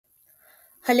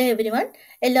Hello everyone,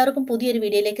 എല്ലാവർക്കും പുതിയൊരു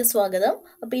വീഡിയോയിലേക്ക് സ്വാഗതം.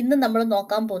 അപ്പോൾ ഇന്ന് നമ്മൾ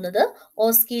നോക്കാൻ പോകുന്നത്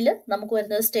OSCEയിൽ നമുക്ക്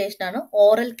വരുന്ന ഒരു സ്റ്റേഷനാണ്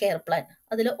ഓറൽ കെയർ പ്ലാൻ.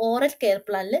 അതിൽ ഓറൽ കെയർ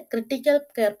പ്ലാനിൽ critical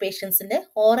care പേഷ്യൻസിന്റെ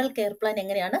oral care plan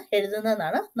എങ്ങനെയാണ്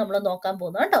എഴുതുന്നതെന്നാണ് നമ്മൾ നോക്കാൻ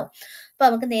പോകുന്നത് കേട്ടോ. അപ്പോൾ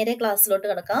നമുക്ക് നേരെ ക്ലാസ്സിലോട്ട്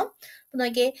കിടക്കാം. അപ്പോൾ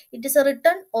നോക്കിയേ, it is A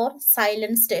written or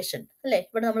silent station അല്ലേ.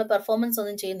 ഇവിടെ നമ്മൾ പെർഫോമൻസ്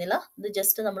ഒന്നും ചെയ്യുന്നില്ല, ഇത്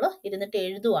ജസ്റ്റ് നമ്മൾ ഇരുന്നിട്ട്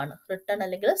എഴുതുവാണ്. റിട്ടൺ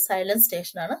അല്ലെങ്കിൽ സൈലന്റ്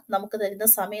സ്റ്റേഷൻ ആണ്. നമുക്ക് തരുന്ന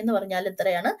സമയം എന്ന് പറഞ്ഞാൽ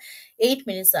എത്രയാണ്? 8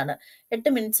 മിനിറ്റ്സ് ആണ്.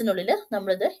 8 മിനിറ്റ്സിനുള്ളിൽ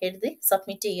നമ്മളിത് എഴുതി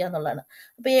സബ്മിറ്റ് ചെയ്യുക എന്നുള്ളതാണ്.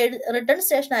 അപ്പോൾ ഈ റിട്ടേൺ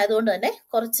സ്റ്റേഷൻ ആയതുകൊണ്ട് തന്നെ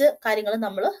കുറച്ച് കാര്യങ്ങൾ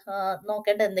നമ്മൾ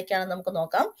നോക്കേണ്ടത് എന്തൊക്കെയാണെന്ന് നമുക്ക്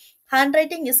നോക്കാം. Hand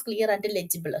writing is clear and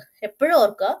legible. എപ്പോഴും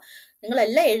ഓർക്കുക,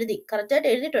 നിങ്ങളെല്ലാം എഴുതി കറക്റ്റായിട്ട്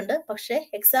എഴുതിയിട്ടുണ്ട്, പക്ഷേ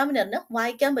എക്സാമിനറിന്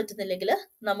വായിക്കാൻ പറ്റുന്നില്ലെങ്കിൽ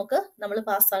നമ്മൾ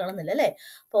പാസ്സാകണമെന്നില്ല അല്ലേ.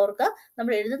 അപ്പോൾ ഓർക്കുക,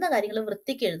 നമ്മൾ എഴുതുന്ന കാര്യങ്ങൾ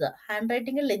വൃത്തിക്ക് എഴുതുക. ഹാൻഡ്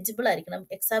റൈറ്റിംഗ് ലെജിബിൾ ആയിരിക്കണം,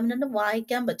 എക്സാമിനറിന്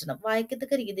വായിക്കാൻ പറ്റണം,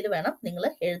 വായിക്കത്തക്ക രീതിയിൽ വേണം നിങ്ങൾ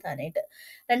എഴുതാനായിട്ട്.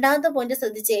 രണ്ടാമത്തെ പോയിന്റ്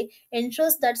ശ്രദ്ധിച്ചേ,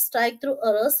 ensures that strike through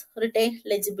errors retain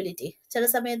legibility. ചില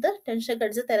സമയത്ത് ടെൻഷനൊക്കെ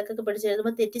അടിച്ച് തിരക്കൊക്കെ പിടിച്ച്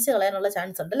എഴുതുമ്പോൾ തെറ്റിച്ച് കളയാനുള്ള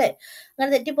ചാൻസ് ഉണ്ട് അല്ലേ.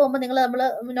 അങ്ങനെ തെറ്റിപ്പോകുമ്പോൾ നമ്മൾ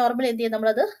നോർമലി എന്ത് ചെയ്യും,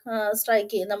 നമ്മളത് സ്ട്രൈക്ക്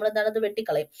ചെയ്യും, നമ്മളെന്താണ് അത്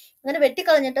വെട്ടിക്കളയും. അങ്ങനെ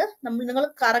വെട്ടിക്കളഞ്ഞിട്ട് നിങ്ങൾ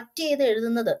കറക്റ്റ് ചെയ്ത്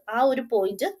എഴുതുന്നത് ആ ഒരു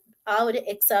പോയിന്റ് ആ ഒരു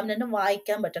എക്സാമിനറിന്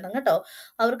വായിക്കാൻ പറ്റണം കേട്ടോ.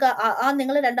 അവർക്ക്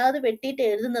നിങ്ങൾ രണ്ടാമത് വെട്ടിയിട്ട്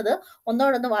എഴുതുന്നത്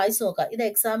ഒന്നോടൊന്ന് വായിച്ചു നോക്കുക, ഇത്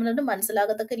എക്സാമിനറിന്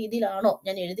മനസ്സിലാകത്തക്ക രീതിയിലാണോ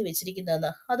ഞാൻ എഴുതി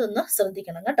വെച്ചിരിക്കുന്നതെന്ന് അതൊന്ന്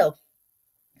ശ്രദ്ധിക്കണം കേട്ടോ.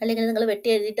 അല്ലെങ്കിൽ നിങ്ങൾ വെട്ടി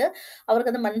എഴുതിയിട്ട്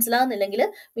അവർക്കത് മനസ്സിലാകുന്നില്ലെങ്കിൽ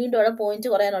വീണ്ടും അവിടെ പോയിന്റ്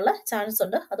കുറയാനുള്ള ചാൻസ്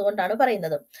ഉണ്ട്, അതുകൊണ്ടാണ്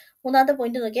പറയുന്നത്. മൂന്നാമത്തെ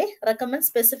പോയിന്റ് നോക്കിയേ, recommend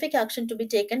specific action to be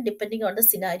taken depending on the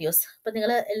scenarios. അപ്പൊ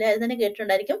നിങ്ങൾ എല്ലാവരും തന്നെ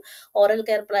കേട്ടിട്ടുണ്ടായിരിക്കും, ഓറൽ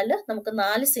കെയർ പ്ലാനിൽ നമുക്ക്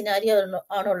 4 സിനാരിയോ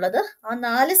ആണുള്ളത്. ആ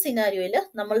 4 സിനാരിയോയിൽ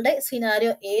നമ്മളുടെ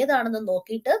സിനാരിയോ ഏതാണെന്ന്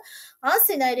നോക്കിയിട്ട് ആ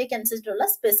സിനാരിയോയ്ക്ക് അനുസരിച്ചുള്ള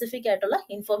സ്പെസിഫിക് ആയിട്ടുള്ള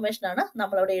ഇൻഫോർമേഷൻ ആണ്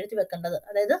നമ്മളവിടെ എഴുതി വെക്കേണ്ടത്.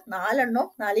 അതായത്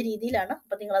 4 രീതിയിലാണ്.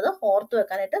 അപ്പൊ നിങ്ങളത് ഓർത്ത്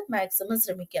വെക്കാനായിട്ട് മാക്സിമം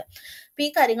ശ്രമിക്കുക. അപ്പൊ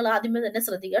ഈ കാര്യങ്ങൾ ആദ്യമേ തന്നെ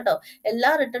ശ്രദ്ധിക്കുക കേട്ടോ. എല്ലാ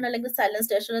റിട്ടേൺ അല്ലെങ്കിൽ സൈലന്റ്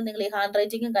സ്റ്റേഷനിലും നിങ്ങൾ ഈ ഹാൻഡ്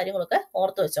റൈറ്റിംഗും കാര്യങ്ങളൊക്കെ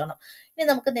ഓർത്ത് വെച്ചോണം. ഇനി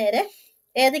നമുക്ക് നേരെ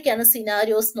ഏതൊക്കെയാണ്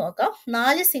സിനാരിയോസ് നോക്കാം.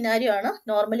 4 സിനാരിയോ ആണ്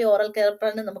നോർമലി ഓറൽ കെയർ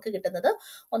പ്ലാനിൽ നമുക്ക് കിട്ടുന്നത്.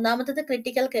 ഒന്നാമത്തേത്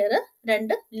critical care,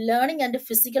 2 learning and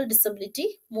physical disability,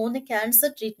 3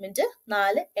 cancer treatment,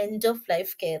 4 end of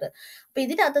life care. അപ്പൊ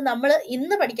ഇതിനകത്ത് നമ്മൾ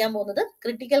ഇന്ന് പഠിക്കാൻ പോകുന്നത്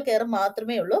ക്രിട്ടിക്കൽ കെയർ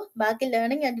മാത്രമേ ഉള്ളൂ. ബാക്കി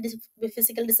learning and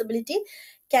physical disability,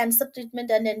 cancer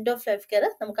treatment and end of life care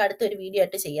നമുക്ക് അടുത്തൊരു വീഡിയോ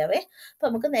ആയിട്ട് ചെയ്യാവേ. അപ്പൊ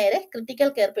നമുക്ക് നേരെ ക്രിട്ടിക്കൽ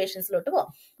കെയർ പേഷ്യൻസിലോട്ട് പോകാം.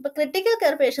 അപ്പൊ ക്രിട്ടിക്കൽ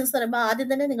കെയർ പേഷ്യൻസ് എന്ന് പറയുമ്പോൾ ആദ്യം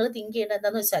തന്നെ നിങ്ങൾ തിങ്ക് ചെയ്യേണ്ടത്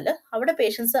എന്താണെന്ന് വെച്ചാൽ, അവിടെ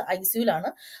പേഷ്യൻസ് ICUലാണ്.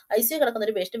 ICU കിടക്കുന്ന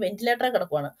ഒരു പേഷ്യന്റ് വെന്റിലേറ്ററിൽ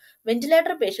കിടക്കുവാണ്.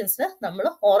 വെന്റിലേറ്റർ പേഷ്യൻസിന് നമ്മൾ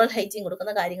ഓറൽ ഹൈജീൻ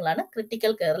കൊടുക്കുന്ന കാര്യങ്ങളാണ്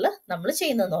ക്രിട്ടിക്കൽ കെയറിൽ നമ്മൾ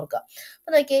ചെയ്യുന്നതെന്ന് ഓർക്കുക.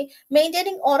 അപ്പൊ നോക്കിയേ,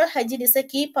 maintaining oral hygiene is A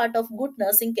key part of good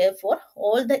nursing care for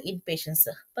all the inpatients.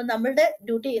 അപ്പൊ നമ്മളുടെ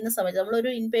ഡ്യൂട്ടി ചെയ്യുന്ന സമയത്ത്,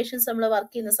 നമ്മളൊരു ഇൻപേഷ്യൻസ് നമ്മൾ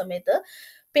വർക്ക് ചെയ്യുന്ന സമയത്ത്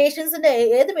പേഷ്യൻസിന്റെ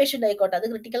ഏത് പേഷ്യന്റ് ആയിക്കോട്ടെ, അത്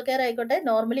ക്രിട്ടിക്കൽ കെയർ ആയിക്കോട്ടെ,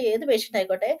 നോർമലി ഏത് പേഷ്യന്റ്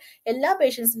ആയിക്കോട്ടെ, എല്ലാ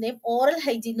പേഷ്യൻസിന്റെയും ഓറൽ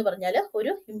ഹൈജീൻ എന്ന് പറഞ്ഞാൽ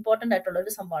ഒരു ഇമ്പോർട്ടന്റ് ആയിട്ടുള്ള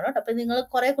ഒരു സംഭവമാണ്. അപ്പൊ നിങ്ങൾ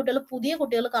കുറെ പുതിയ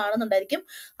കുട്ടികൾ കാണുന്നുണ്ടായിരിക്കും,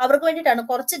 അവർക്ക് വേണ്ടിയിട്ടാണ്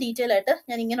കുറച്ച് ഡീറ്റെയിൽ ആയിട്ട്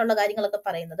ഞാൻ ഇങ്ങനെയുള്ള കാര്യങ്ങളൊക്കെ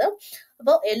പറയുന്നത്.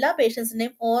 അപ്പോൾ എല്ലാ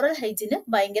പേഷ്യൻസിന്റെയും ഓറൽ ഹൈജീന്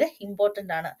ഭയങ്കര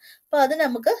ഇമ്പോർട്ടന്റ് ആണ്. അപ്പൊ അത്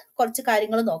നമുക്ക് കുറച്ച്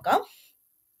കാര്യങ്ങൾ നോക്കാം.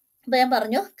 അപ്പൊ ഞാൻ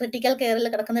പറഞ്ഞു, ക്രിട്ടിക്കൽ കെയറിൽ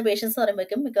കിടക്കുന്ന പേഷ്യൻസ് എന്ന്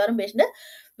പറയുമ്പോഴേക്കും മിക്കവാറും പേഷ്യന്റ്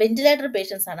വെന്റിലേറ്റർ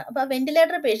പേഷ്യൻസ് ആണ്. അപ്പൊ ആ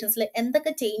വെന്റിലേറ്റർ പേഷ്യൻസിൽ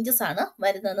എന്തൊക്കെ ചേഞ്ചസ് ആണ്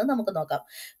വരുന്നതെന്ന് നമുക്ക് നോക്കാം.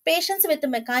 Patients with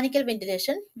mechanical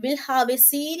ventilation will have A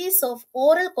series of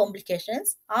oral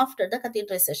complications after the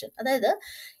കത്തീഡ്രൈസേഷൻ. അതായത്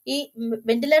ഈ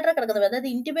വെന്റിലേറ്ററിൽ കിടക്കുന്ന, അതായത്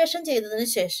ഇന്റിബേഷൻ ചെയ്തതിനു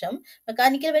ശേഷം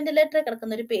മെക്കാനിക്കൽ വെന്റിലേറ്ററിൽ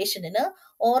കിടക്കുന്ന ഒരു പേഷ്യന്റിന്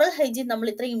ഓറൽ ഹൈജീൻ നമ്മൾ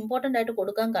ഇത്ര ഇമ്പോർട്ടന്റ് ആയിട്ട്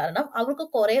കൊടുക്കാൻ കാരണം അവർക്ക്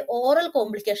കുറെ ഓറൽ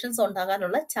കോംപ്ലിക്കേഷൻസ്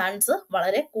ഉണ്ടാകാനുള്ള ചാൻസ്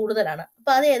വളരെ കൂടുതലാണ്.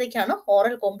 അപ്പൊ അത് ഏതൊക്കെയാണ്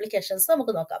ഓറൽ കോംപ്ലിക്കേഷൻസ്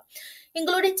നമുക്ക് നോക്കാം.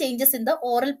 Including changes in the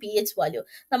oral pH value.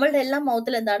 നമ്മളുടെ എല്ലാം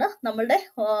മൗത്തിൽ എന്താണ്, നമ്മളുടെ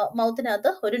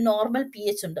മൗത്തിനകത്ത് ഒരു നോർമൽ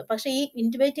pH ഉണ്ട്. പക്ഷെ ഈ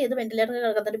ഇന്റിബേറ്റ് ചെയ്ത് വെന്റിലേറ്ററിൽ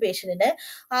കിടക്കുന്ന ഒരു പേഷ്യന്റിന്റെ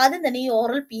ആദ്യം തന്നെ ഈ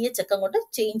ഓറൽ pH ഒക്കെ അങ്ങോട്ട്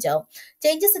ചേഞ്ച് ആവും.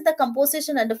 Changes in the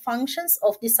composition and functions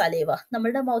of the സലേവ.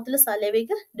 നമ്മളുടെ മൗത്തിൽ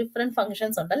സലേവയ്ക്ക് ഡിഫറെന്റ്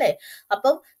ഫങ്ഷൻസ് ഉണ്ട് അല്ലെ.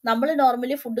 അപ്പം നമ്മൾ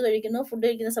നോർമലി ഫുഡ്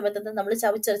കഴിക്കുന്ന സമയത്ത് നമ്മൾ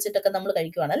ചവച്ചരച്ചിട്ടൊക്കെ നമ്മൾ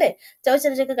കഴിക്കുവാണ് അല്ലെ.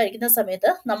 ചവച്ചരച്ചൊക്കെ കഴിക്കുന്ന സമയത്ത്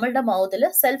നമ്മളുടെ മൗത്തിൽ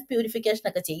സെൽഫ് പ്യൂരിഫിക്കേഷൻ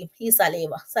ഒക്കെ ചെയ്യും. ഈ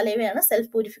സലേവയാണ് സെൽഫ്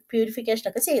പ്യൂരിഫിക്കേഷൻ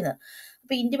ഒക്കെ ചെയ്യുന്നത്.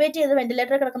 അപ്പൊ ഇന്റിബേറ്റ് ചെയ്ത്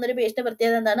വെന്റിലേറ്ററിൽ കിടക്കുന്ന ഒരു പേഷ്യന്റ്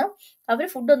പ്രത്യേകത എന്താണ്, അവർ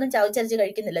ഫുഡൊന്നും ചവച്ചരച്ച്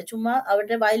കഴിക്കുന്നില്ല, ചുമ്മാ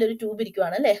അവരുടെ വായിൽ ഒരു ട്യൂബ്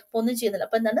ഇരിക്കുവാണ് അല്ലെ, ഒന്നും ചെയ്യുന്നില്ല.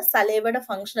 അപ്പൊ എന്താണ്, സലേവയുടെ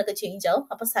ഫംഗ്ഷൻ ഒക്കെ ചേഞ്ച് ആവും.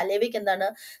 അപ്പൊ സലേവയ്ക്ക് എന്താണ്,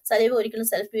 സലേവ ഒരിക്കലും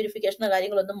സെൽഫ് പ്യൂരിഫിക്കേഷനോ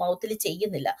കാര്യങ്ങളൊന്നും മൗത്തിൽ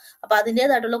ചെയ്യുന്നില്ല. അപ്പൊ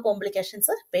അതിൻ്റെതായിട്ടുള്ള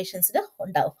കോംപ്ലിക്കേഷൻസ് പേഷ്യൻസിന്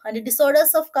ഉണ്ടാവും. And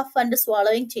disorders of cough and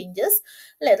swallowing changes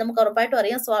അല്ലെ, നമുക്ക് ഉറപ്പായിട്ടും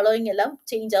അറിയാം സ്വാളോയിങ് എല്ലാം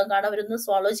ചേഞ്ച് ആവും, കാരണം അവരൊന്നും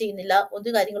സ്വാളോ ചെയ്യുന്നില്ല, ഒരു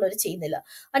കാര്യങ്ങളും അവർ ചെയ്യുന്നില്ല.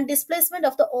 And displacement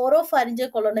of the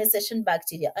ഓറോഫാരിഞ്ചൽ colonisation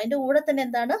bacteria. അതിന്റെ കൂടെ തന്നെ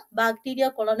എന്താണ്, ബാക്ടീരിയ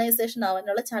കൊളോണൈസേഷൻ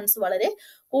ആവാനുള്ള ചാൻസ് വളരെ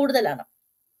കൂടുതലാണ്.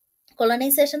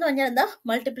 കൊളോണൈസേഷൻ എന്ന് പറഞ്ഞാൽ എന്താ,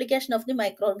 multiplication of the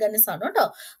micro organism ആണ് കേട്ടോ.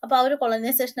 അപ്പൊ ആ ഒരു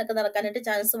കൊളോണൈസേഷൻ ഒക്കെ നടക്കാനായിട്ട്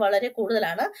ചാൻസ് വളരെ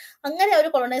കൂടുതലാണ്. അങ്ങനെ ഒരു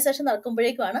colonisation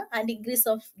നടക്കുമ്പോഴേക്കുമാണ് and increase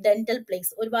of dental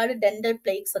plaques, ഒരുപാട് ഡെന്റൽ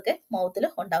പ്ലേക്സ് ഒക്കെ മൗത്തിൽ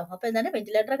ഉണ്ടാവും. അപ്പൊ എന്താണ്,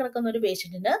 വെന്റിലേറ്ററിൽ കിടക്കുന്ന ഒരു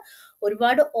പേഷ്യന്റിന്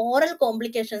ഒരുപാട് ഓറൽ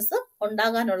കോംപ്ലിക്കേഷൻസ്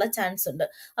ഉണ്ടാകാനുള്ള ചാൻസ് ഉണ്ട്.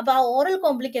 അപ്പൊ ആ ഓറൽ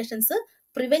കോംപ്ലിക്കേഷൻസ്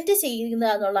പ്രിവെന്റ് ചെയ്യുക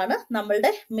എന്നുള്ളതാണ് നമ്മളുടെ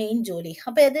മെയിൻ ജോലി.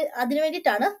 അപ്പൊ അതിനു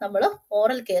വേണ്ടിയിട്ടാണ് നമ്മൾ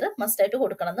ഓറൽ കെയർ മസ്റ്റ് ആയിട്ട്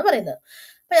കൊടുക്കണം എന്ന് പറയുന്നത്.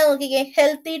 അപ്പൊ നോക്കിക്കേ,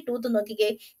 ഹെൽത്തി ടൂത്ത് നോക്കിക്കേ,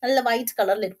 നല്ല വൈറ്റ്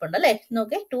കളറിൽ ഇരിപ്പുണ്ട് അല്ലെ.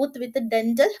 നോക്കേ, ടൂത്ത് വിത്ത്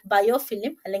ഡെന്റൽ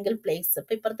ബയോഫിലിം അല്ലെങ്കിൽ പ്ലേക്സ്.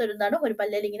 ഇപ്പൊ ഇപ്പുറത്ത് എന്താണ്, ഒരു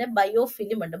പല്ലിൽ ഇങ്ങനെ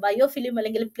ബയോഫിലിം ഉണ്ട്. ബയോഫിലിം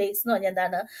അല്ലെങ്കിൽ പ്ലേക്സ് എന്ന് പറഞ്ഞാൽ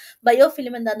എന്താണ്?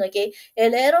 ബയോഫിലിം എന്താന്ന് നോക്കിയേ, A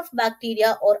layer of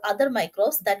bacteria or other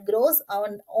microbes that gross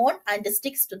on and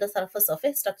sticks to the surface of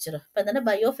A structure. അപ്പൊ എന്താണ്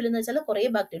ബയോഫിലിം എന്ന് വെച്ചാൽ? കുറെ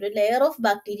ബാക്ടീരിയ, ലെയർ ഓഫ്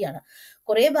ബാക്ടീരിയ ആണ്.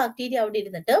 കുറെ ബാക്ടീരിയ അവിടെ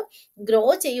ഇരുന്നിട്ട് ഗ്രോ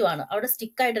ചെയ്യുവാണ്, അവിടെ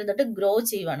സ്റ്റിക്ക് ആയിട്ട് ഇരുന്നിട്ട് ഗ്രോ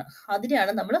ചെയ്യുവാണ്.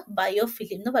 അതിനെയാണ് നമ്മൾ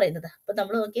ബയോഫിലിം എന്ന് പറയുന്നത്. അപ്പൊ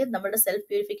നമ്മൾ നോക്കിയാൽ നമ്മുടെ സെൽഫ്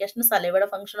പ്യൂരിഫിക്കേഷൻ, സലൈവയുടെ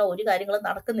ഫംഗ്ഷനോ ഒരു കാര്യങ്ങളും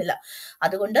നടക്കുന്നില്ല.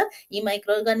 അതുകൊണ്ട് ഈ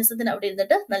മൈക്രോ ഓർഗാനിസത്തിന് അവിടെ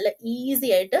ഇരുന്നിട്ട് നല്ല ഈസി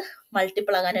ആയിട്ട്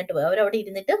മൾട്ടിപ്പിൾ ആകാനായിട്ട് പോയി അവരവിടെ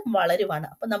ഇരുന്നിട്ട് വളരുവാണ്.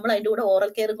 അപ്പൊ നമ്മൾ അതിന്റെ കൂടെ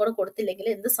ഓറൽ കെയറും കൂടെ കൊടുത്തില്ലെങ്കിൽ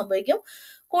എന്ത് സംഭവിക്കും?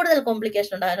 കൂടുതൽ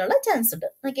കോംപ്ലിക്കേഷൻ ഉണ്ടാകാനുള്ള ചാൻസ് ഉണ്ട്.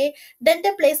 Okay,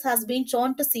 dental place has been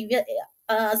shown to severe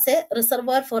as a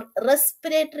reservoir for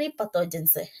respiratory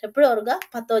pathogens. എപ്പോഴും ഓർക്കുക,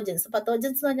 പത്തോജൻസ്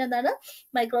എന്ന് പറഞ്ഞാൽ എന്താണ്?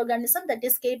 Micro organism that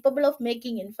is capable of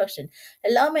making infection.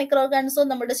 എല്ലാ മൈക്രോ ഓർഗാനിസവും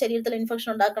നമ്മുടെ ശരീരത്തിൽ ഇൻഫെക്ഷൻ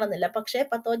ഉണ്ടാക്കണമെന്നില്ല. പക്ഷേ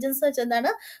പത്തോജൻസ് വെച്ചാൽ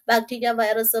എന്താണ്? ബാക്ടീരിയ,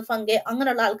 വൈറസ്, ഫംഗൈ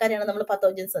അങ്ങനെയുള്ള ആൾക്കാരെയാണ് നമ്മൾ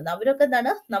പത്തോജൻസ് എന്ന്. അവരൊക്കെ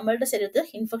എന്താണ്? നമ്മളുടെ ശരീരത്തിൽ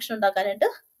ഇൻഫെക്ഷൻ ഉണ്ടാക്കാനായിട്ട്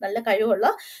നല്ല കഴിവുള്ള,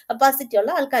 കപ്പാസിറ്റി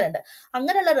ഉള്ള ആൾക്കാരുണ്ട്.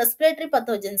 അങ്ങനെയുള്ള റെസ്പിറേറ്ററി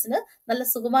പത്തോജൻസിന് നല്ല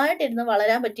സുഖമായിട്ട് ഇരുന്ന്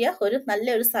വളരാൻ പറ്റിയ ഒരു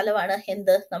നല്ലൊരു സ്ഥലമാണ്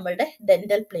എന്ത്? നമ്മളുടെ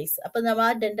ഡെന്റൽ പ്ലേസ്. അപ്പൊ നമ്മൾ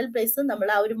ആ ഡെന്റൽ പ്ലേസ്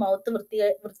നമ്മൾ ആ ഒരു മൗത്ത്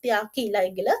വൃത്തിയാക്കിയില്ല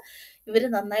എങ്കിൽ ഇവര്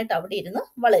നന്നായിട്ട് അവിടെ ഇരുന്ന്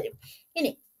വളരും.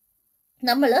 ഇനി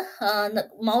നമ്മൾ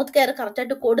മൗത്ത് കെയർ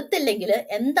കറക്റ്റായിട്ട് കൊടുത്തില്ലെങ്കിൽ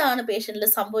എന്താണ് പേഷ്യന്റിൽ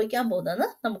സംഭവിക്കാൻ പോകുന്നതെന്ന്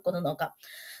നമുക്കൊന്ന് നോക്കാം.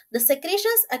 The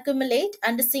secretions accumulate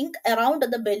and sink around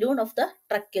the balloon of the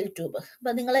tracheal tube.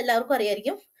 അപ്പൊ നിങ്ങൾ എല്ലാവർക്കും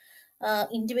അറിയായിരിക്കും,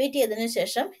 ഇൻറ്റുബേറ്റ് ചെയ്തതിനു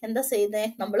ശേഷം എന്താ ചെയ്യുന്നത്?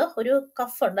 നമ്മൾ ഒരു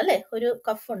കഫ് ഉണ്ട് അല്ലെ, ഒരു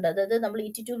കഫ് ഉണ്ട്. അതായത് നമ്മൾ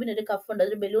ഈറ്റി ട്യൂബിന് ഒരു കഫ് ഉണ്ട്,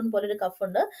 ഒരു ബലൂൺ പോലെ ഒരു കഫ്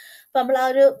ഉണ്ട്. അപ്പൊ നമ്മൾ ആ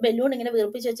ഒരു ബലൂൺ ഇങ്ങനെ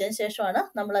വീർപ്പിച്ച് വെച്ചതിന് ശേഷമാണ്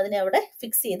നമ്മൾ അതിനെ അവിടെ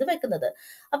ഫിക്സ് ചെയ്ത് വെക്കുന്നത്.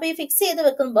 അപ്പൊ ഈ ഫിക്സ് ചെയ്ത്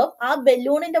വെക്കുമ്പോൾ ആ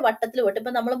ബലൂണിന്റെ വട്ടത്തിൽ പോയിട്ട്,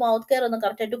 ഇപ്പൊ നമ്മൾ മൗത്ത് കെയർ ഒന്നും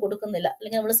കറക്റ്റ് ആയിട്ട് കൊടുക്കുന്നില്ല,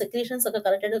 അല്ലെങ്കിൽ നമ്മൾ സെക്രീഷൻസ് ഒക്കെ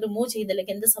കറക്റ്റ് ആയിട്ട് റിമൂവ്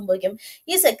ചെയ്യുന്നില്ലെങ്കിൽ എന്ത് സംഭവിക്കും?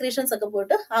 ഈ സെക്രീഷൻസ് ഒക്കെ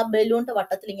പോയിട്ട് ആ ബലൂണിന്റെ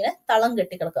വട്ടത്തിൽ ഇങ്ങനെ തളം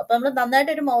കെട്ടി കിടക്കും. അപ്പൊ നമ്മൾ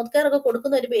നന്നായിട്ട് ഒരു മൗത്ത് കെയർ ഒക്കെ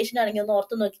കൊടുക്കുന്ന ഒരു പേഷ്യന്റ് ആണെങ്കിൽ ഒന്ന്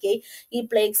ഓർത്ത് നോക്കിക്കേ, ഈ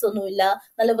പ്ലേക്സ് ഒന്നുമില്ല,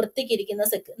 നല്ല വൃത്തിക്ക്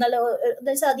ഇരിക്കുന്ന നല്ല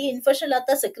എന്നുവെച്ചാൽ അധികം ഇൻഫെക്ഷൻ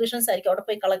ഇല്ലാത്ത സെക്രീഷൻസ് ആയിരിക്കും അവിടെ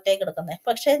പോയി കളക്ട് ആയി കിടക്കുന്നത്.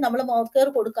 പക്ഷേ നമ്മൾ മൗത്ത് കെയർ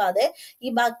കൊടുക്കാതെ ഈ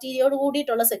ബാക്ടീരിയയോട്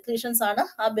കൂടിയിട്ടുള്ള സെക്രീഷൻസ് ആണ്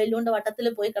ആ ബലൂണിന്റെ വട്ടത്തിൽ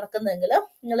പോയി കിടക്കുന്നതെങ്കിൽ,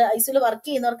 നിങ്ങൾ ഐസിയിൽ വർക്ക്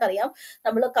ചെയ്യുന്നവർക്കറിയാം,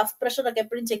 നമ്മൾ കഫ് പ്രഷർ ഒക്കെ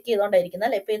എപ്പോഴും ചെക്ക് ചെയ്തുകൊണ്ടായിരിക്കുന്നത്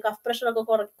അല്ലെ. ഇപ്പൊ ഈ കഫ് പ്രഷർ ഒക്കെ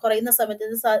കുറയുന്ന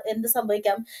സമയത്ത് എന്ത്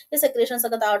സംഭവിക്കാം? ഈ സെക്രീഷൻസ്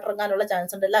ഒക്കെ താഴോട്ടിറങ്ങാനുള്ള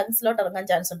ചാൻസ് ഉണ്ട്, ലങ്സിലോട്ട് ഇറങ്ങാൻ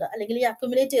ചാൻസ് ഉണ്ട്. അല്ലെങ്കിൽ ഈ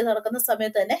അക്യുമുലേറ്റ് ചെയ്ത് നടക്കുന്ന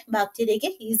സമയത്ത് തന്നെ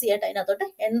ബാക്ടീരിയക്ക് ഈസി ആയിട്ട് അതിനകത്തോട്ട്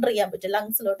എൻ്റർ ചെയ്യാൻ പറ്റും,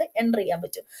 ലങ്സിലോട്ട് എൻ്റർ ചെയ്യാൻ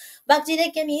പറ്റും. Bacteria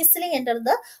can easily enter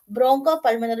the broncho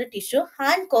pulmonary tissue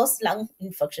and cos lung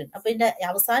infection. അപ്പൊ ഇതിന്റെ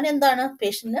അവസാനം എന്താണ്?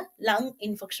 പേഷ്യന്റിന് ലങ്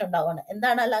ഇൻഫെക്ഷൻ ഉണ്ടാവുകയാണ്.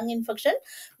 എന്താണ് lung infection?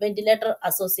 Ventilator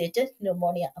associated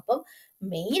pneumonia. അപ്പം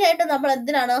മെയിൻ ആയിട്ട് നമ്മൾ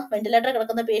എന്തിനാണ് വെന്റിലേറ്റർ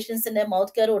കിടക്കുന്ന പേഷ്യൻസിന്റെ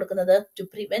മൗത്ത് കെയർ കൊടുക്കുന്നത്? To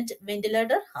prevent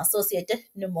ventilator associated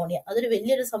pneumonia. അതൊരു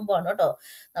വലിയൊരു സംഭവമാണ് കേട്ടോ.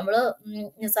 നമ്മൾ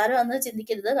നിസ്സാരമാണെന്ന്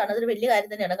ചിന്തിക്കരുത്, കാരണം അതൊരു വലിയ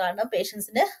കാര്യം തന്നെയാണ്. കാരണം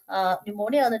പേഷ്യൻസിന്റെ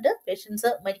ന്യൂമോണിയ വന്നിട്ട്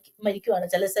പേഷ്യൻസ് മരിക്കുവാണ്.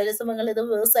 ചില സമയങ്ങളിൽ ഇത്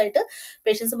വേഴ്സ് ആയിട്ട്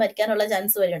പേഷ്യൻസ് മരിക്കാനുള്ള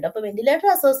ചാൻസ് വരെയുണ്ട്. അപ്പൊ വെന്റിലേറ്റർ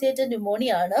അസോസിയേറ്റഡ്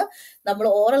ന്യൂമോണിയ ആണ് നമ്മൾ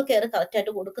ഓറൽ കെയർ കറക്റ്റ്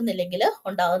ആയിട്ട് കൊടുക്കുന്നില്ലെങ്കിൽ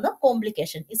ഉണ്ടാകുന്ന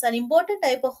complication. It's an important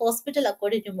type of hospital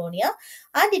acquired pneumonia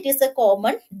and it is A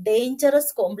common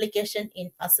dangerous complication in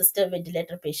assisted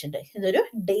ventilator patient. ഇതൊരു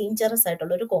ഡേഞ്ചറസ്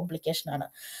ആയിട്ടുള്ള ഒരു കോംപ്ലിക്കേഷൻ ആണ്.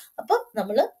 അപ്പൊ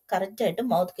നമ്മൾ കറക്റ്റ് ആയിട്ട്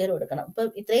മൗത്ത് കെയർ കൊടുക്കണം. അപ്പൊ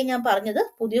ഇത്രയും ഞാൻ പറഞ്ഞത്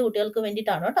പുതിയ കുട്ടികൾക്ക്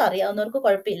വേണ്ടിയിട്ടാണ് കേട്ടോ, അറിയാവുന്നവർക്ക്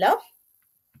കുഴപ്പമില്ല.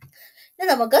 ഇനി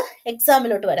നമുക്ക്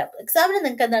എക്സാമിലോട്ട് വരാം. എക്സാമിന്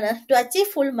നിങ്ങൾക്ക് എന്താണ്? To achieve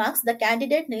full marks the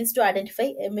candidate needs to identify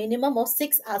A minimum of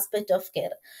 6 aspect of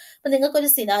care. അപ്പൊ നിങ്ങൾക്ക് ഒരു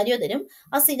സിനാരിയോ തരും.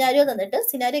 ആ സിനാരിയോ തന്നിട്ട്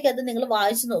സിനാരിയോക്കകത്ത് നിങ്ങൾ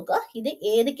വായിച്ചു നോക്കുക, ഇത്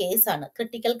ഏത് കേസാണ്,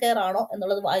 ക്രിട്ടിക്കൽ കെയർ ആണോ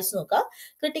എന്നുള്ളത് വായിച്ചു നോക്കുക.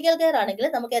 ക്രിട്ടിക്കൽ കെയർ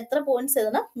ആണെങ്കിൽ നമുക്ക് എത്ര പോയിന്റ്സ്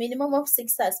എഴുതണം? മിനിമം ഓഫ്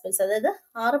 6 ആസ്പെക്ട്സ്, അതായത്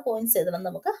 6 പോയിന്റ്സ് എഴുതണം.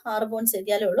 നമുക്ക് 6 പോയിന്റ്സ്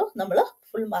എഴുതിയാലേ ഉള്ളൂ നമ്മൾ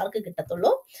ഫുൾ മാർക്ക്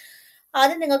കിട്ടത്തുള്ളൂ.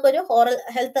 ആദ്യം നിങ്ങൾക്കൊരു ഓറൽ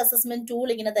ഹെൽത്ത് അസസ്മെന്റ് ടൂൾ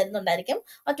ഇങ്ങനെ തരുന്നുണ്ടായിരിക്കും.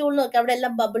 ആ ടൂൾ നോക്കി അവിടെ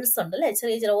എല്ലാം ബബിൾസ് ഉണ്ട് അല്ലെ,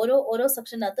 ചെറിയ ചെറിയ ഓരോ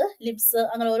സെക്ഷനകത്ത് ലിപ്സ്,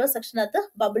 അങ്ങനെ ഓരോ സെക്ഷനകത്ത്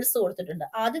ബബിൾസ് കൊടുത്തിട്ടുണ്ട്.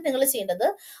 ആദ്യം നിങ്ങൾ ചെയ്യേണ്ടത്,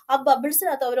 ആ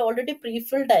ബബിൾസിനകത്ത് അവർ ഓൾറെഡി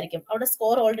പ്രീഫിൽഡ് ആയിരിക്കും, അവിടെ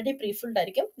സ്കോർ ഓൾറെഡി പ്രീഫിൽഡ്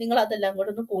ആയിരിക്കും. നിങ്ങൾ അതെല്ലാം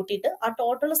കൂടെ ഒന്ന് കൂട്ടിയിട്ട് ആ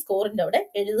ടോട്ടൽ സ്കോറിന്റെ അവിടെ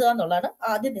എഴുതുക എന്നുള്ളതാണ്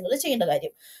ആദ്യം നിങ്ങൾ ചെയ്യേണ്ട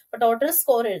കാര്യം. അപ്പൊ ടോട്ടൽ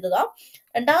സ്കോർ എഴുതുക.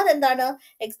 രണ്ടാമത് എന്താണ്?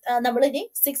 നമ്മൾ ഇനി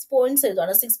 6 പോയിന്റ്സ്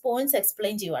എഴുതുകയാണ്, 6 പോയിന്റ്സ്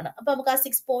എക്സ്പ്ലെയിൻ ചെയ്യുവാണ്. അപ്പൊ നമുക്ക് ആ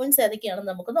 6 പോയിന്റ്സ്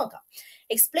ഏതൊക്കെയാണെന്ന് നമുക്ക് നോക്കാം.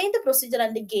 Explain the procedure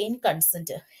and gain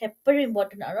consent. എപ്പോഴും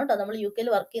ഇമ്പോർട്ടന്റ് ആണ് കേട്ടോ. നമ്മൾ UK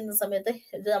വർക്ക് ചെയ്യുന്ന സമയത്ത്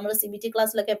ഇത് നമ്മൾ CBT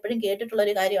ക്ലാസ്സിലൊക്കെ എപ്പോഴും കേട്ടിട്ടുള്ള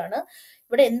ഒരു കാര്യമാണ്.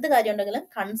 ഇവിടെ എന്ത് കാര്യം ഉണ്ടെങ്കിലും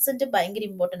കൺസെന്റ് ഭയങ്കര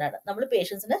ഇമ്പോർട്ടന്റ് ആണ്. നമ്മൾ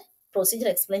പേഷ്യൻസിന് പ്രൊസീജിയർ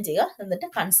എക്സ്പ്ലെയിൻ ചെയ്യുക, എന്നിട്ട്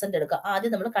കൺസെന്റ് എടുക്കുക.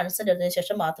 ആദ്യം നമ്മൾ കൺസെന്റ് എടുത്തതിന്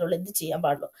ശേഷം മാത്രമേ എന്ത് ചെയ്യാൻ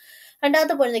പാടുള്ളൂ.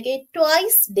 രണ്ടാമത്തെ പോയിന്റ്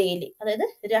ട്വൈസ് ഡെയിലി, അതായത്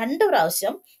 2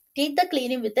 പ്രാവശ്യം teeth the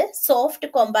cleaning with a soft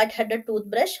combat headed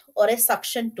toothbrush or a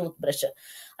suction toothbrush.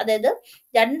 അതായത്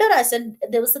 2 പ്രാവശ്യം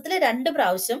ദിവസത്തിലെ 2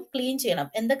 പ്രാവശ്യം ക്ലീൻ ചെയ്യണം.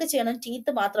 എന്തൊക്കെ ചെയ്യണം?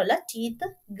 ടീത്ത് മാത്രമല്ല, ടീത്ത്,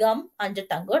 ഗം ആൻഡ്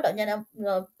ടങ് കേട്ടോ. ഞാൻ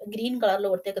ഗ്രീൻ കളറിൽ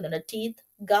കൊടുത്തേക്കുന്നുണ്ട്. ടീത്ത്,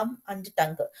 ഗം ആൻഡ്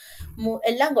ടങ്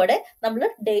എല്ലാം കൂടെ നമ്മൾ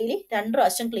ഡെയിലി 2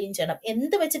 പ്രാവശ്യം ക്ലീൻ ചെയ്യണം.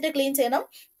 എന്ത് വെച്ചിട്ട് ക്ലീൻ ചെയ്യണം?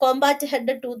 Compact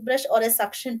head tooth brush or A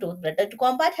suction tooth brush.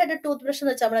 Compact head tooth brush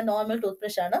എന്ന് വെച്ചാൽ നമ്മുടെ നോർമൽ ടൂത്ത്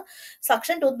ബ്രഷ് ആണ്.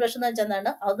 സക്ഷൻ ടൂത്ത് ബ്രഷ് എന്ന് വെച്ചാൽ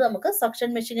എന്താണ്? അത് നമുക്ക് സക്ഷൻ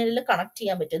മെഷീനിൽ കണക്ട്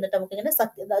ചെയ്യാൻ പറ്റും. എന്നിട്ട് നമുക്ക് ഇങ്ങനെ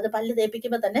അത് പല്ല്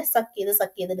തേപ്പിക്കുമ്പോൾ തന്നെ സക്ക്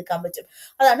ചെയ്ത് എടുക്കാൻ പറ്റും.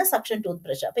 അതാണ് സക്ഷൻ ടൂത്ത്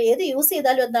ബ്രഷ്. അപ്പൊ ഏത് യൂസ്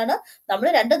ചെയ്താലും എന്താണ്? നമ്മൾ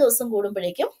 2 ദിവസം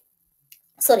കൂടുമ്പോഴേക്കും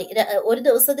ഒരു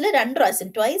ദിവസത്തിൽ 2 പ്രാവശ്യം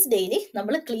ട്വൈസ് ഡെയിലി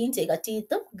നമ്മൾ ക്ലീൻ ചെയ്യുക.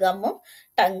 ടീത്തും ഗമ്മും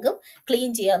ടങ്കും ക്ലീൻ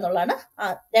ചെയ്യുക എന്നുള്ളതാണ്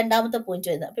രണ്ടാമത്തെ പോയിന്റ്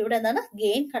വരുന്നത്. അപ്പൊ ഇവിടെ എന്താണ്?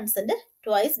 Gain consent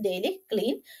twice daily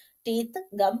clean teeth,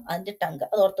 gum and tongue.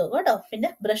 അത് ഓർത്ത് നോക്കുക കേട്ടോ.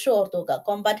 പിന്നെ ബ്രഷ് ഓർത്ത് നോക്കുക.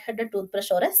 Compact head tooth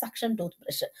brush or suction tooth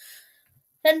brush.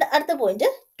 അടുത്ത പോയിന്റ്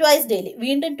ട്വൈസ് ഡെയിലി,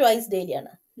 വീണ്ടും ട്വൈസ് ഡെയിലി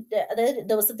ആണ്. അതായത്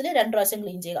ദിവസത്തിൽ 2 പ്രാവശ്യം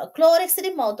ക്ലീൻ ചെയ്യുക.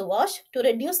 ക്ലോറെക്സിഡിൻ mouth wash to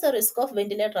reduce the risk of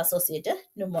ventilator associated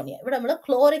pneumonia. ഇവിടെ നമ്മൾ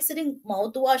ക്ലോറെക്സിഡിൻ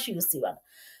മൗത്ത് വാഷ് യൂസ് ചെയ്യുവാണ്.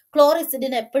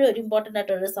 ക്ലോറെക്സിഡിൻ എപ്പോഴും ഒരു ഇമ്പോർട്ടന്റ്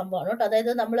ആയിട്ടുള്ള ഒരു സംഭവമാണ് കേട്ടോ.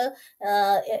 അതായത് നമ്മൾ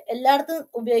എല്ലായിടത്തും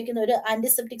ഉപയോഗിക്കുന്ന ഒരു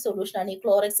ആന്റിസെപ്റ്റിക് സൊല്യൂഷൻ ആണ് ഈ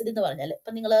ക്ലോറെക്സിഡിൻ എന്ന് പറഞ്ഞാൽ.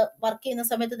 ഇപ്പൊ നിങ്ങൾ വർക്ക് ചെയ്യുന്ന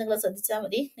സമയത്ത് നിങ്ങൾ ശ്രദ്ധിച്ചാൽ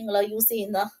മതി, നിങ്ങൾ യൂസ്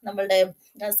ചെയ്യുന്ന നമ്മളുടെ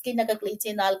സ്കിന്നൊക്കെ ക്ലീൻ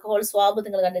ചെയ്യുന്ന ആൽക്കഹോൾ സ്വാബ്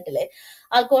നിങ്ങൾ കണ്ടിട്ടില്ലേ?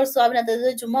 ആൽക്കഹോൾ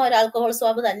സ്വാബിനകത്ത് ചുമ്മാ ഒരു ആൽക്കഹോൾ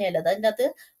സ്വാബ് തന്നെയല്ല, അതിൻ്റെ അകത്ത്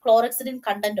ക്ലോറെക്സിഡിൻ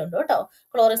കണ്ടന്റ് ഉണ്ട് കേട്ടോ.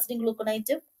 ക്ലോറെക്സിഡിൻ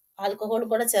ഗ്ലൂക്കോണൈറ്റും ആൽക്കഹോളും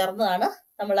കൂടെ ചേർന്നതാണ്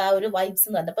നമ്മൾ ആ ഒരു വൈപ്സ്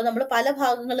എന്ന് പറഞ്ഞത്. അപ്പൊ നമ്മൾ പല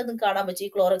ഭാഗങ്ങളിൽ നിങ്ങൾക്ക് കാണാൻ പറ്റും ഈ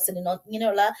ക്ലോറെക്സിഡിനോ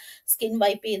ഇങ്ങനെയുള്ള സ്കിൻ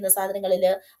വൈപ്പ് ചെയ്യുന്ന സാധനങ്ങളിൽ,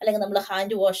 അല്ലെങ്കിൽ നമ്മൾ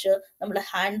ഹാൻഡ് വാഷ്, നമ്മുടെ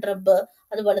ഹാൻഡ് റബ്ബ്,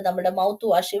 അതുപോലെ നമ്മുടെ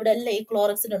മൗത്ത് വാഷ്, ഇവിടെ എല്ലാം ഈ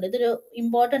ക്ലോറെക്സിൻ ഉണ്ട്. ഇതൊരു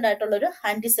ഇമ്പോർട്ടന്റ് ആയിട്ടുള്ള ഒരു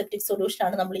ആന്റിസെപ്റ്റിക് സൊല്യൂഷൻ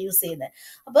ആണ് നമ്മൾ യൂസ് ചെയ്യുന്നത്.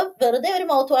 അപ്പൊ വെറുതെ ഒരു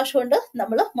മൗത്ത് വാഷ് കൊണ്ട്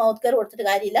നമ്മൾ മൗത്ത് കെയർ കൊടുത്തിട്ട്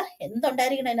കാര്യമില്ല.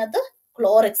 എന്തുണ്ടായിരിക്കണം അതിനകത്ത്?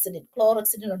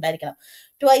 ക്ലോറെക്സിഡിൻ ഉണ്ടായിരിക്കണം.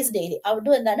 ട്വൈസ് ഡെയിലി,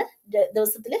 അവിടെ എന്താണ്?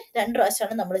 ദിവസത്തിൽ 2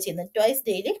 പ്രാവശ്യമാണ് നമ്മൾ ചെയ്യുന്നത്. Twice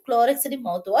daily ക്ലോറെക്സിഡിൻ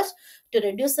mouth wash to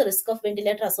reduce the risk of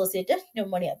ventilator associated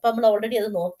pneumonia. അപ്പൊ നമ്മൾ ഓൾറെഡി അത്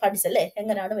പഠിച്ചല്ലേ,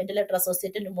 എങ്ങനെയാണ് വെന്റിലേറ്റർ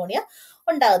അസോസിയേറ്റഡ് ന്യൂമോണിയ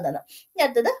ഉണ്ടാകുന്നത്. ഇനി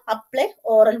അടുത്തത് അപ്ലൈ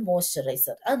ഓറൽ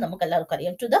മോയ്സ്ചറൈസർ. അത് നമുക്ക് എല്ലാവർക്കും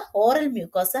അറിയാം. To the oral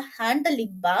mucosa and the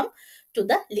lip balm to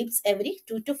the lips every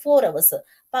 2 to 4 hours.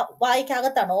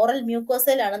 വായിക്കകത്താണ്, oral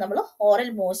മ്യൂക്കോസയിലാണ് നമ്മൾ ഓറൽ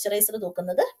മോയ്സ്ചറൈസർ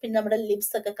തൂക്കുന്നത്. പിന്നെ നമ്മുടെ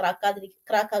ലിപ്സ് ഒക്കെ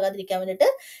ക്രാക്ക് ആകാതിരിക്കാൻ വേണ്ടിയിട്ട്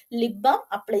ലിപ് ബാം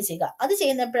അപ്ലൈ ചെയ്യുക. അത്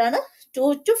ചെയ്യുന്നപ്പോഴാണ് 2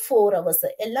 to 4 hours.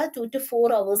 എല്ലാ 2 to 4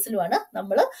 hours-ലുമാണ്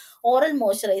നമ്മൾ ഓറൽ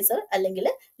മോയ്സ്ചറൈസർ അല്ലെങ്കിൽ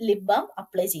ലിപ് ബാം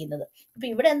അപ്ലൈ ചെയ്യുന്നത്. അപ്പൊ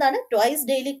ഇവിടെ എന്താണ്? ട്വൈസ്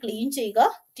ഡെയിലി ക്ലീൻ ചെയ്യുക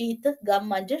ടീത്ത്, ഗം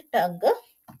ആൻഡ് ടങ്.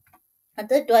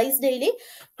 അത് twice daily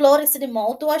ക്ലോറെക്സിഡിൻ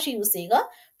mouth wash use ചെയ്യുക.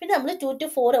 പിന്നെ നമ്മൾ 2 to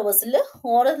 4 hours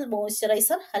ഓറൽ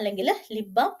മോയ്സ്ചറൈസർ അല്ലെങ്കിൽ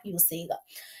ലിപ് ബാം യൂസ് ചെയ്യുക.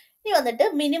 ഇനി വന്നിട്ട്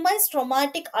മിനിമൈസ്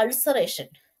ട്രോമാറ്റിക് അൾസറേഷൻ.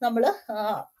 നമ്മൾ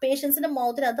പേഷ്യൻസിന്റെ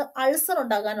മൗത്തിനകത്ത് അൾസർ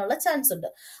ഉണ്ടാകാനുള്ള ചാൻസ് ഉണ്ട്.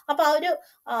 അപ്പൊ ആ ഒരു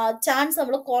ചാൻസ്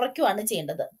നമ്മൾ കുറയ്ക്കുകയാണ്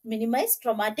ചെയ്യേണ്ടത്. Minimise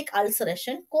traumatic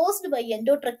ulceration caused by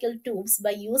endotracheal tubes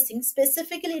by using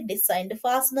specifically designed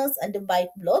fasteners and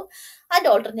byte block and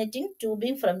alternating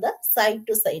tubing from the side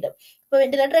to side. ഇപ്പൊ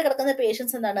വെന്റിലേറ്ററിൽ കിടക്കുന്ന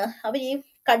പേഷ്യൻസ് എന്താണ്? അവർ ഈ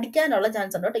കടിക്കാനുള്ള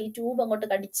ചാൻസ് ഉണ്ട് കേട്ടോ. ഈ ട്യൂബ് അങ്ങോട്ട്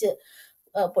കടിച്ച്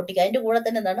പൊട്ടിക്കുക. അതിന്റെ കൂടെ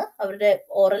തന്നെ എന്താണ്? അവരുടെ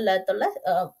ഓറലിനകത്തുള്ള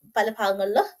പല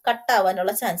ഭാഗങ്ങളിൽ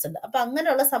കട്ടാവാനുള്ള ചാൻസ് ഉണ്ട്. അപ്പൊ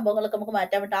അങ്ങനെയുള്ള സംഭവങ്ങളൊക്കെ നമുക്ക്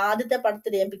മാറ്റാൻ വേണ്ടി ആദ്യത്തെ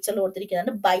പടത്തിൽ ഞാൻ പിക്ചറിൽ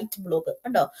കൊടുത്തിരിക്കുന്നതാണ് ബൈറ്റ് ബ്ലോക്ക്.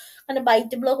 കണ്ടോ? അങ്ങനെ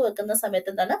ബൈറ്റ് ബ്ലോക്ക് വെക്കുന്ന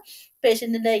സമയത്ത് എന്താണ്?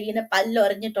 പേഷ്യന്റിന്റെ ഇങ്ങനെ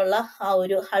പല്ലൊരഞ്ഞിട്ടുള്ള ആ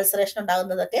ഒരു അൾസറേഷൻ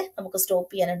ഉണ്ടാകുന്നതൊക്കെ നമുക്ക്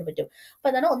സ്റ്റോപ്പ് ചെയ്യാനായിട്ട് പറ്റും. അപ്പൊ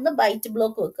എന്താണ്? ഒന്ന് ബൈറ്റ്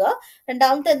ബ്ലോക്ക് വെക്കുക.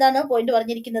 രണ്ടാമത്തെ എന്താണ് പോയിന്റ്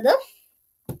പറഞ്ഞിരിക്കുന്നത്?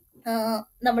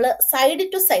 നമ്മൾ സൈഡ്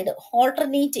ടു സൈഡ്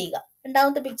ഓൾട്ടർനേറ്റ് ചെയ്യുക.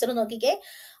 രണ്ടാമത്തെ പിക്ചർ നോക്കിക്കേ.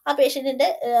 ആ പേഷ്യന്റിന്റെ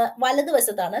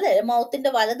വലതുവശത്താണ് അല്ലെ, മൗത്തിന്റെ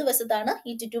വലതുവശത്താണ്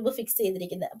ഈ ട്യൂബ് ഫിക്സ്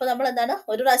ചെയ്തിരിക്കുന്നത്. അപ്പൊ നമ്മൾ എന്താണ്?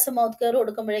 ഒരു പ്രാവശ്യം മൗത്ത് കെയർ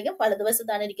കൊടുക്കുമ്പോഴേക്കും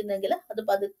വലതുവശത്താണ് ഇരിക്കുന്നതെങ്കിൽ അത്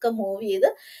പതുക്കെ മൂവ് ചെയ്ത്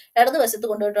ഇടതുവശത്ത്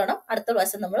കൊണ്ടുപോയിട്ട് വേണം അടുത്ത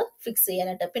പ്രാവശ്യം നമ്മൾ ഫിക്സ്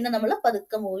ചെയ്യാനായിട്ട്. പിന്നെ നമ്മൾ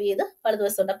പതുക്കെ മൂവ് ചെയ്ത്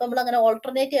വലതുവശത്തുണ്ട്. അപ്പൊ നമ്മൾ അങ്ങനെ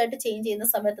ഓൾട്ടർനേറ്റീവ് ആയിട്ട് ചേഞ്ച് ചെയ്യുന്ന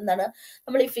സമയത്ത് എന്താണ്?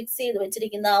 നമ്മൾ ഈ ഫിക്സ് ചെയ്ത്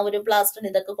വെച്ചിരിക്കുന്ന ആ ഒരു പ്ലാസ്റ്റർ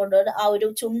ഇതൊക്കെ കൊണ്ടുപോയിട്ട് ആ ഒരു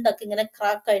ചുണ്ടൊക്കെ ഇങ്ങനെ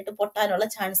ക്രാക്കായിട്ട് പൊട്ടാനുള്ള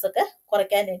ചാൻസ് ഒക്കെ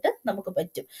കുറയ്ക്കാനായിട്ട് നമുക്ക്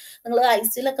പറ്റും. നിങ്ങൾ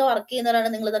ഐസിയിലൊക്കെ വർക്ക് ചെയ്യുന്നവരാണ്,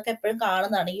 നിങ്ങൾ ഇതൊക്കെ എപ്പോഴും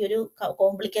കാണുന്നതാണ് ഈ ഒരു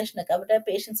കോംപ്ലിക്കേഷൻ ഒക്കെ. അവിടെ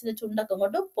പേഷ്യൻസിന്റെ ചുണ്ടൊക്കെ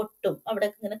കൊണ്ട് പൊട്ടും, അവിടെ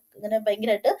ഇങ്ങനെ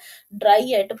ഭയങ്കരമായിട്ട് ഡ്രൈ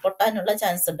ആയിട്ട് പൊട്ടാനുള്ള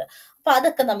ചാൻസ് ഉണ്ട്. അപ്പൊ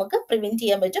അതൊക്കെ നമുക്ക് പ്രിവെന്റ്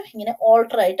ചെയ്യാൻ പറ്റും ഇങ്ങനെ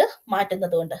ഓൾട്ടർ ആയിട്ട്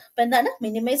മാറ്റുന്നത് കൊണ്ട്. അപ്പൊ എന്താണ്?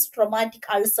 മിനിമൈസ് ട്രോമാറ്റിക്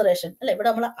അൾസറേഷൻ അല്ലെ. ഇവിടെ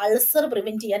നമ്മൾ അൾസർ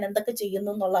പ്രിവെന്റ് ചെയ്യാൻ എന്തൊക്കെ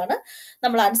ചെയ്യുന്നു എന്നുള്ളതാണ്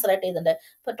നമ്മൾ ആൻസർ ആയിട്ട് ചെയ്തിട്ടുണ്ട്.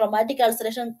 ഇപ്പൊ ട്രോമാറ്റിക്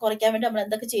അൾസറേഷൻ കുറയ്ക്കാൻ വേണ്ടി നമ്മൾ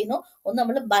എന്തൊക്കെ ചെയ്യുന്നു? ഒന്ന്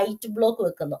നമ്മൾ ബൈറ്റ് ബ്ലോക്ക്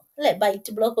വെക്കുന്നു അല്ലെ,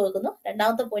 ബൈറ്റ് ബ്ലോക്ക് വെക്കുന്നു.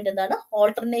 രണ്ടാമത്തെ പോയിന്റ് എന്താണ്?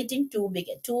 Alternating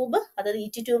tubing. ട്യൂബ്, അതായത്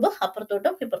ഈറ്റി ട്യൂബ്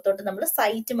അപ്പുറത്തോട്ടും ഇപ്പുറത്തോട്ടും നമ്മൾ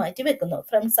സൈറ്റ് മാറ്റി വെക്കുന്നു,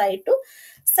 ഫ്രം സൈഡ് ടു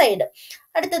സൈഡ്.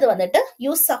 അടുത്തത് വന്നിട്ട്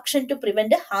use suction to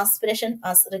prevent aspiration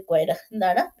as required.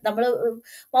 എന്താണ്? നമ്മൾ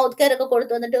മൗത്ത് കെയർ എയർ ഒക്കെ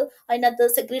കൊടുത്തു വന്നിട്ട് അതിനകത്ത്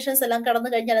സെക്രീഷൻസ് എല്ലാം കടന്നു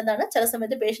കഴിഞ്ഞാൽ എന്താണ് ചില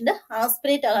സമയത്ത് പേഷ്യന്റ്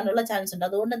ആസ്പിറേറ്റ് ആകാനുള്ള ചാൻസ് ഉണ്ട്.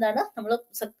 അതുകൊണ്ട് എന്താണ് നമ്മൾ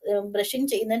ബ്രഷിങ്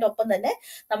ചെയ്യുന്നതിന്റെ ഒപ്പം തന്നെ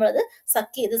നമ്മളത്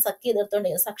സക്ക് ചെയ്ത്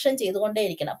എടുത്തോണ്ടിരിക്കണം, സക്ഷൻ ചെയ്തുകൊണ്ടേ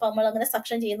ഇരിക്കണം. അപ്പൊ നമ്മൾ അങ്ങനെ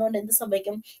സക്ഷൻ ചെയ്യുന്നതുകൊണ്ട് എന്ത്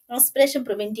സംഭവിക്കും? ആസ്പിറേഷൻ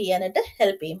പ്രിവെന്റ് ചെയ്യാനായിട്ട്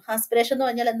ഹെൽപ്പ് ചെയ്യും. ആസ്പിറേഷൻ എന്ന്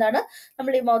പറഞ്ഞാൽ എന്താണ്?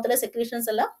 നമ്മൾ ഈ മൗത്തിലെ സെക്രീഷൻസ്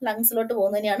എല്ലാം ലങ്സിലോട്ട്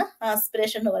പോകുന്നതിനെയാണ്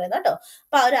ആസ്പിറേഷൻ എന്ന് പറയുന്നത് കേട്ടോ.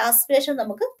 അപ്പൊ ആ ഒരു ആസ്പിറേഷൻ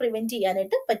നമുക്ക് പ്രിവെന്റ്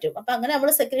ചെയ്യാനായിട്ട് പറ്റും. അപ്പൊ അങ്ങനെ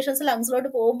നമ്മൾ സെക്രീഷൻസ് ലങ്സിലോട്ട്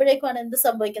പോകുമ്പോഴേക്കാണ് എന്ത്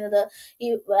സംഭവിക്കുന്നത്? ഈ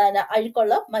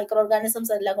അഴുക്കുള്ള മൈക്രോ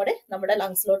ഓർഗാനിസംസ് എല്ലാം കൂടെ നമ്മുടെ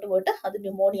ലങ്സിലോട്ട് പോയിട്ട് അത്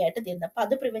ന്യൂമോണിയ ആയിട്ട് തീരുന്നത്. അപ്പൊ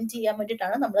അത് പ്രിവെന്റ് ചെയ്യാൻ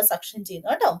വേണ്ടിയിട്ടാണ് നമ്മൾ സക്ഷൻ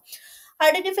ചെയ്യുന്നത് കേട്ടോ.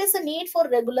 Identifies A need for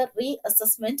regular re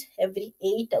assessment every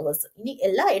 8 hours. ഇനി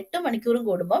എല്ലാ 8 മണിക്കൂറും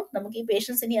കൂടുമ്പോൾ നമുക്ക് ഈ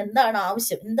പേഷ്യൻസ് ഇനി എന്താണ്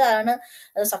ആവശ്യം, എന്താണ്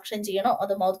സക്ഷൻ ചെയ്യണോ,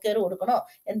 അത് മൗത്ത് കെയർ കൊടുക്കണോ,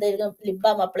 എന്തെങ്കിലും ലിപ്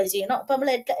ബാം അപ്ലൈ ചെയ്യണോ, അപ്പൊ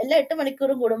നമ്മൾ എല്ലാ 8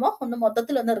 മണിക്കൂറും കൂടുമ്പോൾ ഒന്ന്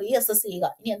മൊത്തത്തിൽ ഒന്ന് റീ അസസ്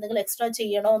ചെയ്യുക. ഇനി എന്തെങ്കിലും എക്സ്ട്രാ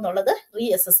ചെയ്യണോ എന്നുള്ളത് റീ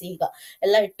അസസ് ചെയ്യുക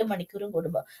എല്ലാ 8 മണിക്കൂറും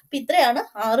കൂടുമ്പോൾ. അപ്പൊ ഇത്രയാണ്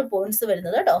 6 പോയിന്റ്സ്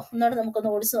വരുന്നത് കേട്ടോ. ഒന്നുകൂടെ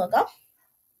നമുക്കൊന്ന് ഓടിച്ചു നോക്കാം.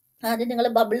 ആദ്യം നിങ്ങൾ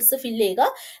ബബിൾസ് ഫില്ല് ചെയ്യുക,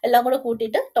 എല്ലാം കൂടെ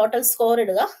കൂട്ടിയിട്ട് ടോട്ടൽ സ്കോർ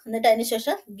ഇടുക. എന്നിട്ട്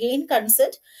അതിനുശേഷം ഗെയിൻ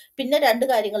കൺസെന്റ്. പിന്നെ 2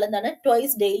 കാര്യങ്ങൾ എന്താണ്?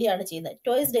 ട്വൈസ് ഡെയിലി ആണ് ചെയ്യുന്നത്.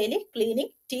 Twice daily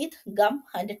cleaning teeth, gum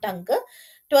and tongue.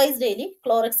 Twice daily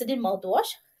ക്ലോറക്സിഡിൻ mouth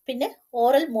wash. പിന്നെ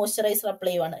ഓറൽ മോയ്സ്ചറൈസർ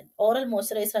അപ്ലൈ ആണ്. Oral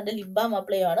moisturiser and lip balm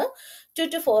apply ആണ്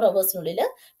 2 to 4 hours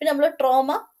പിന്നെ നമ്മൾ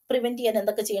ട്രോമ പ്രിവെന്റ് ചെയ്യാൻ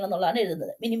എന്തൊക്കെ ചെയ്യണം എന്നുള്ളതാണ് എഴുതുന്നത്.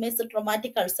 Minimise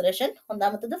traumatic ulceration.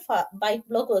 ഒന്നാമത്തത് ബൈറ്റ്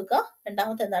ബ്ലോക്ക് വെക്കുക.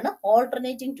 രണ്ടാമത്തെ എന്താണ്?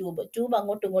 ഓൾട്ടർനേറ്റിംഗ് ട്യൂബ്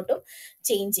അങ്ങോട്ടും ഇങ്ങോട്ടും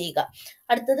ചേഞ്ച് ചെയ്യുക.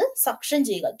 അടുത്തത് സക്ഷൻ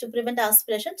ചെയ്യുക. ടു പ്രിവെന്റ്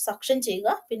ആസ്പിറേഷൻ സക്ഷൻ ചെയ്യുക.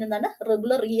 പിന്നെ എന്താണ്?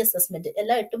 Regular re assessment.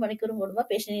 എല്ലാ 8 മണിക്കൂറും കൂടുമ്പോൾ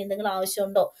പേഷ്യന്റിന് എന്തെങ്കിലും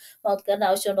ആവശ്യമുണ്ടോ, മൗത്ത് കെയറിന്റെ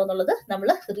ആവശ്യമുണ്ടോ എന്നുള്ളത് നമ്മൾ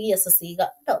റീ അസസ് ചെയ്യുക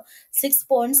കേട്ടോ. 6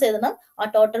 പോയിന്റ്സ് എഴുതണം, ആ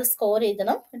ടോട്ടൽ സ്കോർ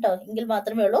എഴുതണം കേട്ടോ. എങ്കിൽ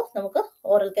മാത്രമേ ഉള്ളൂ നമുക്ക്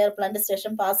oral care plant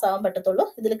station pass ആവാൻ പറ്റത്തുള്ളൂ.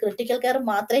 ഇതിൽ ക്രിട്ടിക്കൽ കെയർ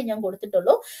മാത്രമേ ഞാൻ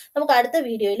കൊടുത്തിട്ടുള്ളൂ. നമുക്ക് അടുത്ത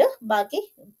വീഡിയോയിൽ ബാക്കി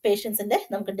പേഷ്യൻസിന്റെ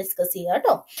നമുക്ക് ഡിസ്കസ് ചെയ്യാം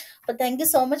കേട്ടോ. അപ്പൊ thank you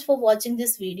so much for watching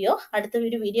this video. അടുത്ത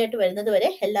വീഡിയോ ആയിട്ട് വരുന്നത് വരെ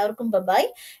എല്ലാവർക്കും ബൈ.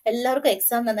 എല്ലാവർക്കും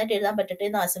എക്സാം നന്നായിട്ട് എഴുതാൻ പറ്റട്ടെ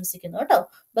എന്ന് ആശംസിക്കുന്നു കേട്ടോ.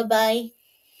 ബൈ.